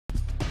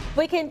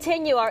We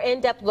continue our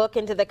in-depth look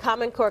into the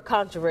Common Core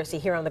controversy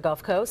here on the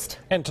Gulf Coast.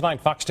 And tonight,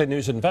 Fox 10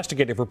 News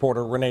investigative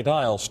reporter Renee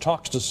Dials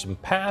talks to some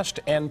past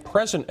and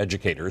present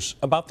educators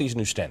about these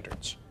new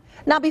standards.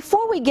 Now,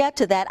 before we get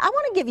to that, I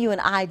want to give you an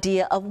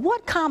idea of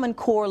what Common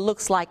Core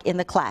looks like in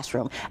the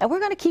classroom. And we're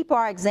going to keep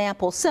our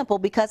example simple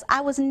because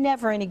I was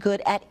never any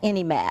good at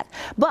any math.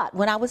 But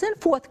when I was in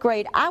 4th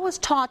grade, I was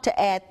taught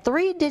to add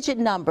 3-digit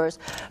numbers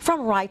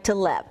from right to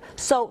left.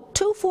 So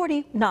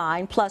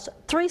 249 plus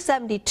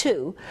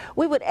 372,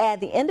 we would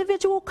add the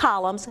individual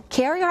columns,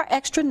 carry our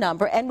extra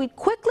number, and we'd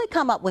quickly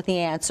come up with the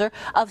answer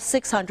of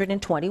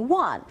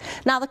 621.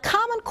 Now, the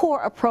Common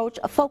Core approach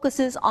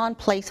focuses on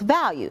place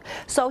value.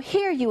 So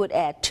here you would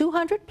add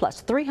 200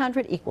 plus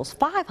 300 equals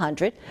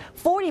 500,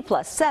 40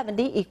 plus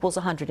 70 equals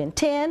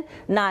 110,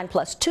 9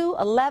 plus 2,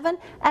 11,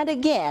 and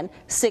again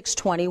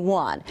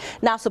 621.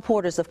 Now,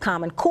 supporters of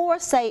Common Core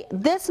say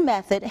this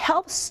method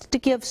helps to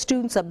give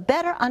students a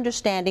better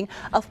understanding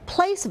of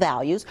place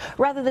values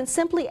rather than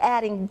simply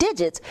adding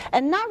digits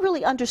and not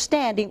really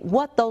understanding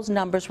what those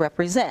numbers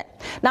represent.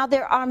 Now,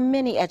 there are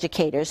many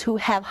educators who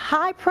have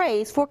high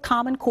praise for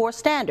Common Core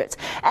standards,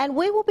 and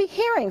we will be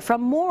hearing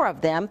from more of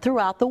them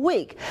throughout the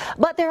week.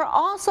 But there are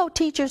also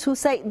teachers who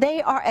say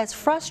they are as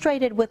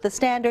frustrated with the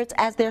standards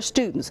as their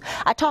students.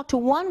 I talked to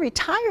one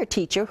retired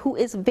teacher who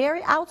is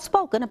very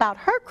outspoken about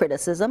her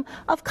criticism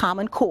of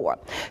Common Core.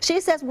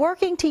 She says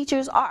working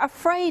teachers are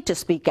afraid to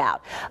speak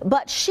out,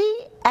 but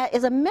she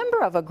is a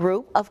member of a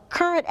group of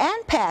current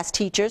and past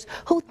teachers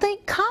who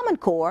think Common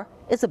Core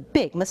is a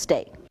big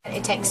mistake.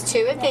 It takes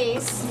 2 of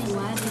these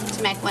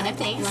to make 1 of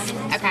these.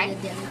 Okay.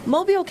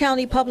 Mobile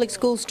County Public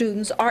School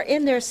students are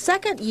in their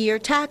 2nd year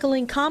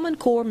tackling Common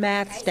Core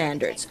math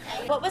standards.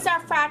 What was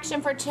our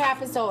fraction for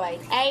trapezoid?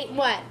 8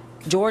 what?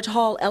 George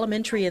Hall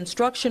Elementary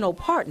instructional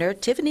partner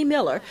Tiffany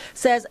Miller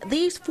says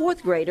these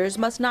 4th graders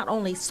must not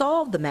only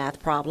solve the math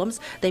problems,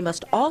 they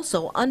must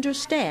also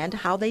understand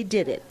how they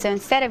did it. So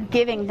instead of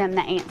giving them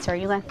the answer,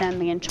 you let them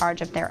be in charge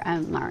of their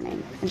own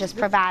learning and just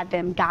provide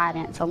them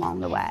guidance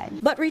along the way.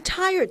 But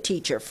retired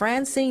teacher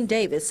Francine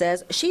Davis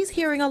says she's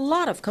hearing a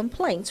lot of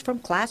complaints from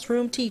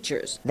classroom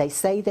teachers. They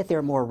say that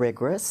they're more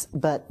rigorous,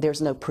 but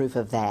there's no proof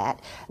of that.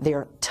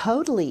 They're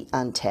totally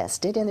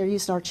untested, and they're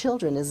using our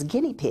children as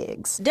guinea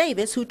pigs.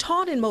 Davis, who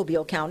taught in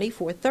Mobile County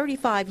for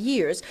 35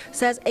 years,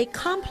 says a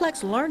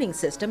complex learning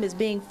system is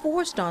being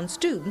forced on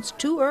students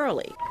too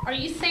early. Are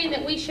you saying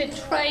that we should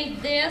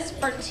trade this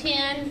for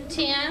 10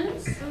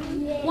 tens?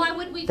 Why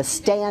would we? The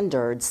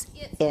standards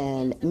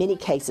in many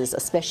cases,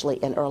 especially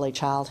in early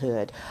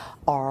childhood,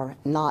 are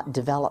not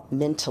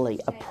developmentally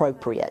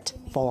appropriate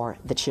for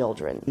the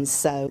children. And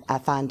so I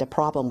find a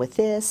problem with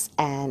this,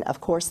 and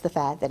of course the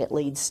fact that it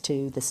leads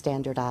to the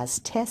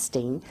standardized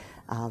testing,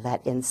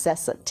 that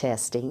incessant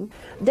testing.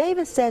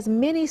 Davis says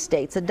many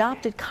states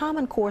adopted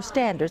Common Core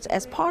standards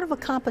as part of a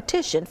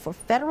competition for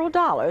federal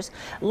dollars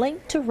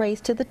linked to Race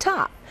to the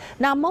Top.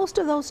 Now, most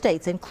of those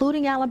states,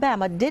 including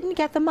Alabama, didn't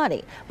get the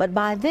money, but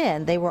by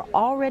then they were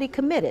already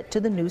committed to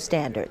the new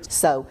standards.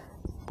 So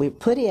we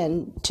put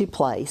into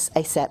place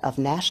a set of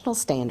national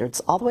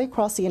standards all the way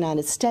across the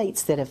United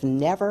States that have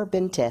never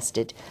been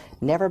tested,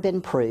 never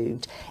been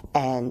proved,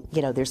 and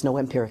there's no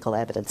empirical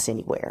evidence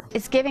anywhere.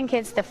 It's giving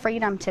kids the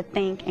freedom to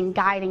think and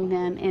guiding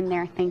them in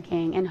their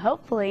thinking, and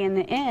hopefully in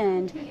the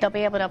end they'll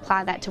be able to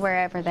apply that to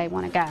wherever they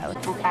want to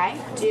go.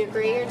 Okay. Do you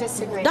agree or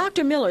disagree?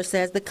 Dr. Miller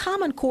says the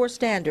Common Core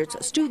standards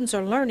students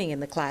are learning in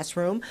the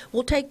classroom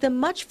will take them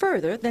much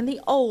further than the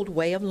old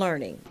way of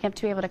learning. You have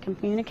to be able to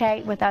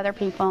communicate with other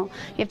people.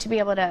 You have to be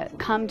able to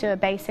come to a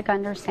basic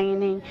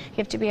understanding. You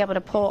have to be able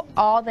to pull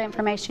all the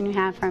information you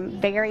have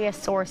from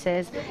various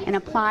sources and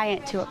apply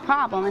it to a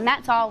problem, and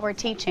that's all we're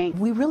teaching.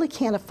 We really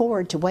can't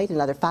afford to wait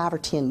another 5 or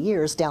 10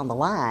 years down the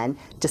line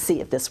to see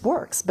if this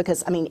works,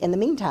 because in the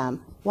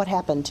meantime, what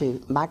happened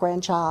to my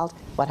grandchild,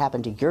 what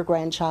happened to your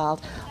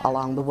grandchild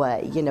along the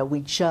way?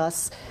 We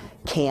just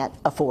can't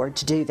afford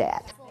to do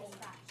that.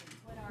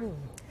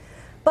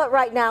 But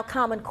right now,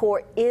 Common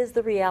Core is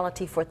the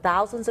reality for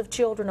thousands of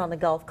children on the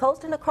Gulf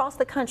Coast and across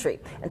the country.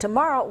 And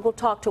tomorrow, we'll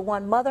talk to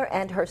one mother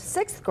and her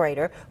 6th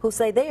grader who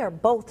say they are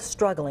both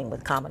struggling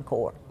with Common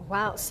Core.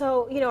 Wow.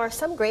 So, are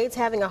some grades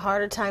having a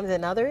harder time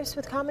than others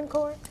with Common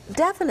Core?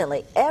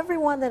 Definitely.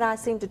 Everyone that I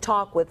seem to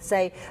talk with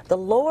say the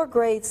lower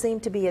grades seem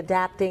to be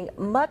adapting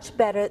much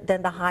better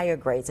than the higher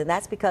grades. And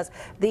that's because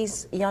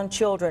these young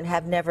children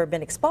have never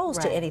been exposed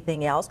to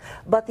anything else.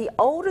 But the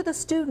older the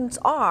students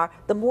are,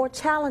 the more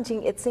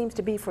challenging it seems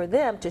to be for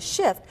them to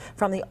shift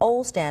from the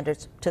old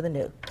standards to the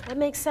new. That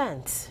makes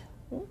sense.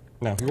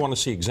 Now, if you want to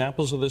see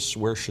examples of this,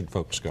 where should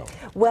folks go?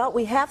 Well,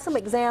 we have some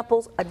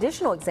examples,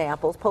 additional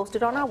examples,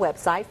 posted on our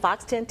website,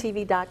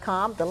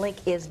 fox10tv.com. The link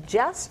is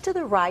just to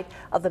the right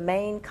of the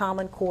main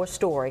Common Core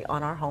story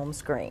on our home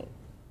screen.